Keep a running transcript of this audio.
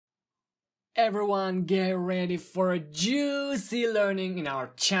everyone, get ready for a juicy learning in our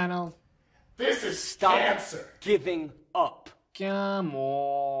channel. This is Stop cancer. giving up. Come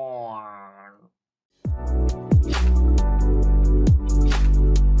on.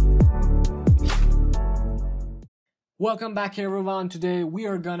 Welcome back everyone. Today we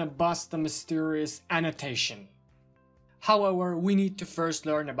are gonna bust the mysterious annotation. However, we need to first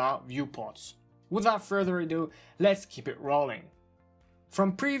learn about viewports. Without further ado, let's keep it rolling.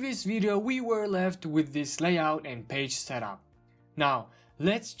 From previous video, we were left with this layout and page setup. Now,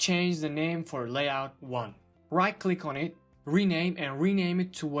 let's change the name for layout 1. Right click on it, rename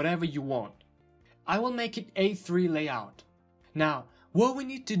it to whatever you want. I will make it A3 layout. Now, what we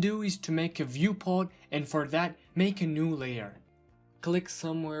need to do is to make a viewport, and for that, make a new layer. Click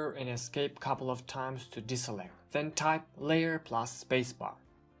somewhere and escape couple of times to deselect. Then type layer plus spacebar.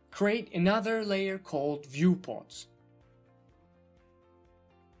 Create another layer called viewports.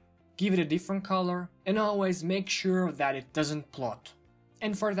 Give it a different color and always make sure that it doesn't plot.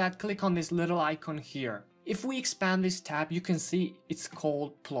 And for that, click on this little icon here. If we expand this tab, you can see it's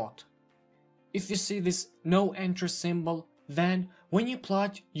called plot. If you see this no enter symbol, then when you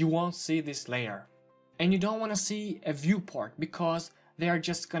plot, you won't see this layer. And you don't want to see a viewport because they are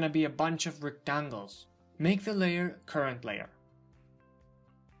just gonna be a bunch of rectangles. Make the layer current layer.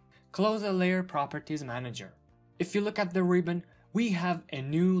 Close the layer properties manager. If you look at the ribbon, we have a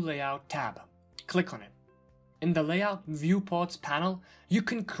new layout tab. Click on it. In the layout viewports panel, you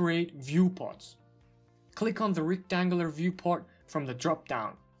can create viewports. Click on the rectangular viewport from the drop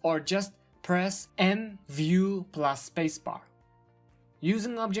down, or just press M view plus spacebar.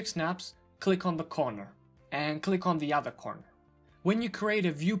 Using object snaps, click on the corner and click on the other corner. When you create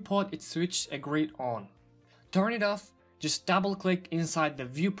a viewport, it switches a grid on. Turn it off, just double click inside the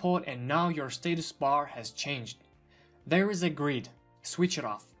viewport and now your status bar has changed. There is a grid, switch it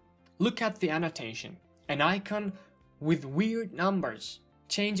off. Look at the annotation, an icon with weird numbers,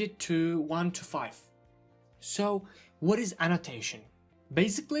 change it to 1 to 5. So what is annotation?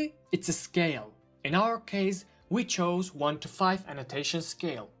 Basically, it's a scale. In our case, we chose 1 to 5 annotation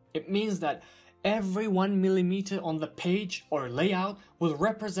scale. It means that every 1 millimeter on the page or layout will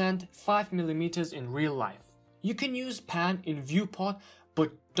represent 5 millimeters in real life. You can use pan in viewport,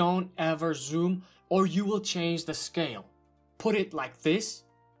 but don't ever zoom or you will change the scale. Put it like this,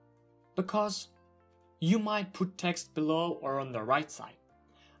 because you might put text below or on the right side.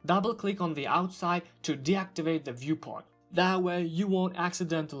 Double click on the outside to deactivate the viewport. That way you won't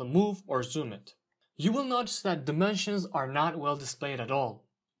accidentally move or zoom it. You will notice that dimensions are not well displayed at all.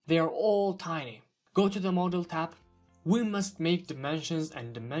 They are all tiny. Go to the model tab. We must make dimensions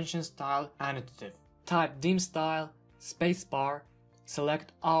and dimension style annotative. Type dim style, spacebar,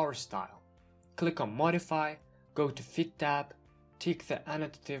 select our style. Click on modify, go to fit tab, tick the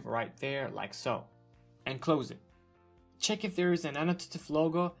annotative right there like so, and close it. Check if there is an annotative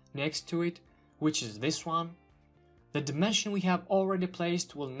logo next to it, which is this one. The dimension we have already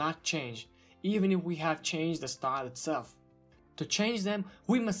placed will not change, even if we have changed the style itself. To change them,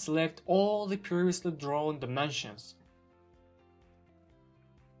 we must select all the previously drawn dimensions.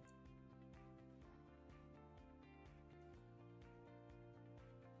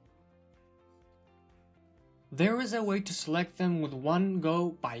 There is a way to select them with one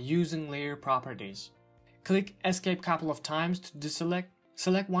go by using layer properties. Click escape couple of times to deselect,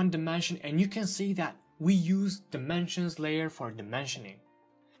 select one dimension, and you can see that we use dimensions layer for dimensioning.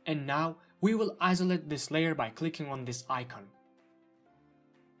 And now we will isolate this layer by clicking on this icon.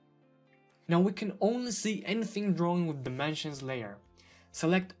 Now we can only see anything drawn with dimensions layer.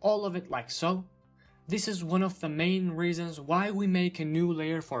 Select all of it like so. This is one of the main reasons why we make a new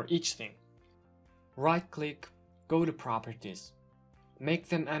layer for each thing. Right click, go to properties. Make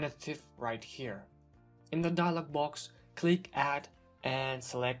them annotative right here. In the dialog box, click add and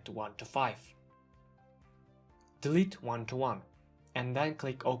select 1 to 5. Delete 1 to 1 and then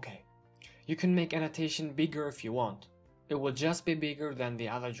click OK. You can make annotation bigger if you want. It will just be bigger than the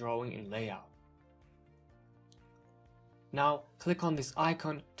other drawing in layout. Now click on this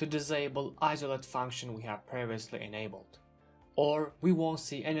icon to disable isolate function we have previously enabled, or we won't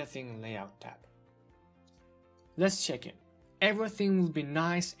see anything in layout tab. Let's check it. Everything will be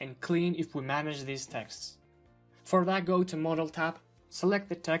nice and clean if we manage these texts. For that, go to model tab, select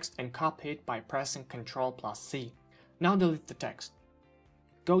the text and copy it by pressing Ctrl plus C. Now delete the text.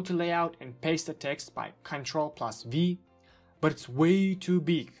 Go to layout and paste the text by Ctrl plus V, but it's way too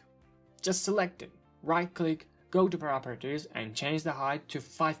big. Just select it, right click, go to properties and change the height to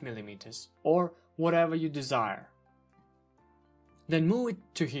 5 millimeters or whatever you desire. Then move it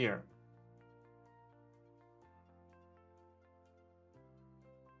to here.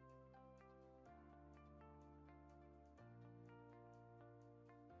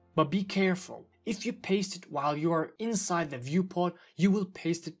 But be careful, if you paste it while you are inside the viewport, you will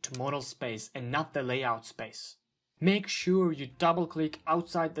paste it to model space and not the layout space. Make sure you double click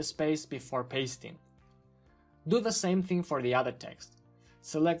outside the space before pasting. Do the same thing for the other text.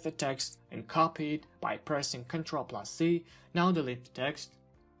 Select the text and copy it by pressing Ctrl+C. Now delete the text.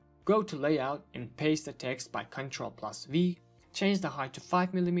 Go to layout and paste the text by Ctrl+V. Change the height to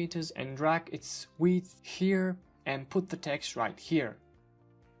 5 mm and drag its width here and put the text right here.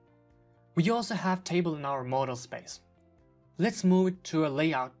 We also have table in our model space. Let's move it to a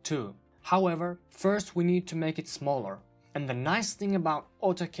layout too. However, first we need to make it smaller. And the nice thing about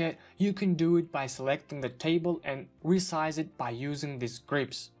AutoCAD, you can do it by selecting the table and resize it by using these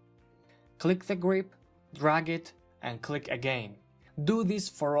grips. Click the grip, drag it, and click again. Do this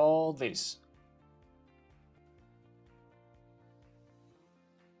for all this.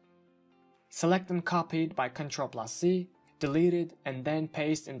 Select and copy it by Ctrl+C, delete it, and then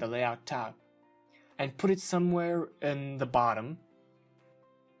paste in the Layout tab. And put it somewhere in the bottom.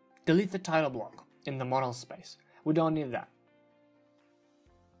 Delete the title block in the model space. We don't need that.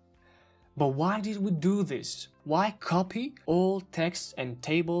 But why did we do this? Why copy all text and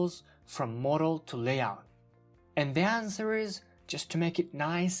tables from model to layout? And the answer is just to make it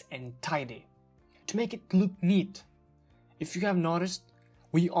nice and tidy. To make it look neat. If you have noticed,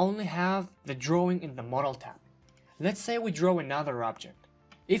 we only have the drawing in the model tab. Let's say we draw another object.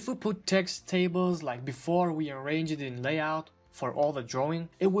 If we put text tables like before we arrange it in layout for all the drawing,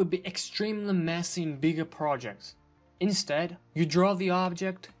 it would be extremely messy in bigger projects. Instead, you draw the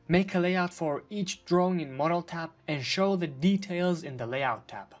object, make a layout for each drawing in model tab, and show the details in the layout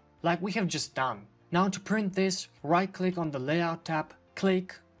tab, like we have just done. Now to print this, right click on the layout tab,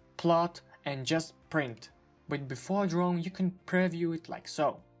 click, plot, and just print. But before drawing, you can preview it like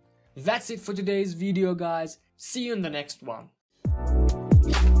so. That's it for today's video, guys. See you in the next one.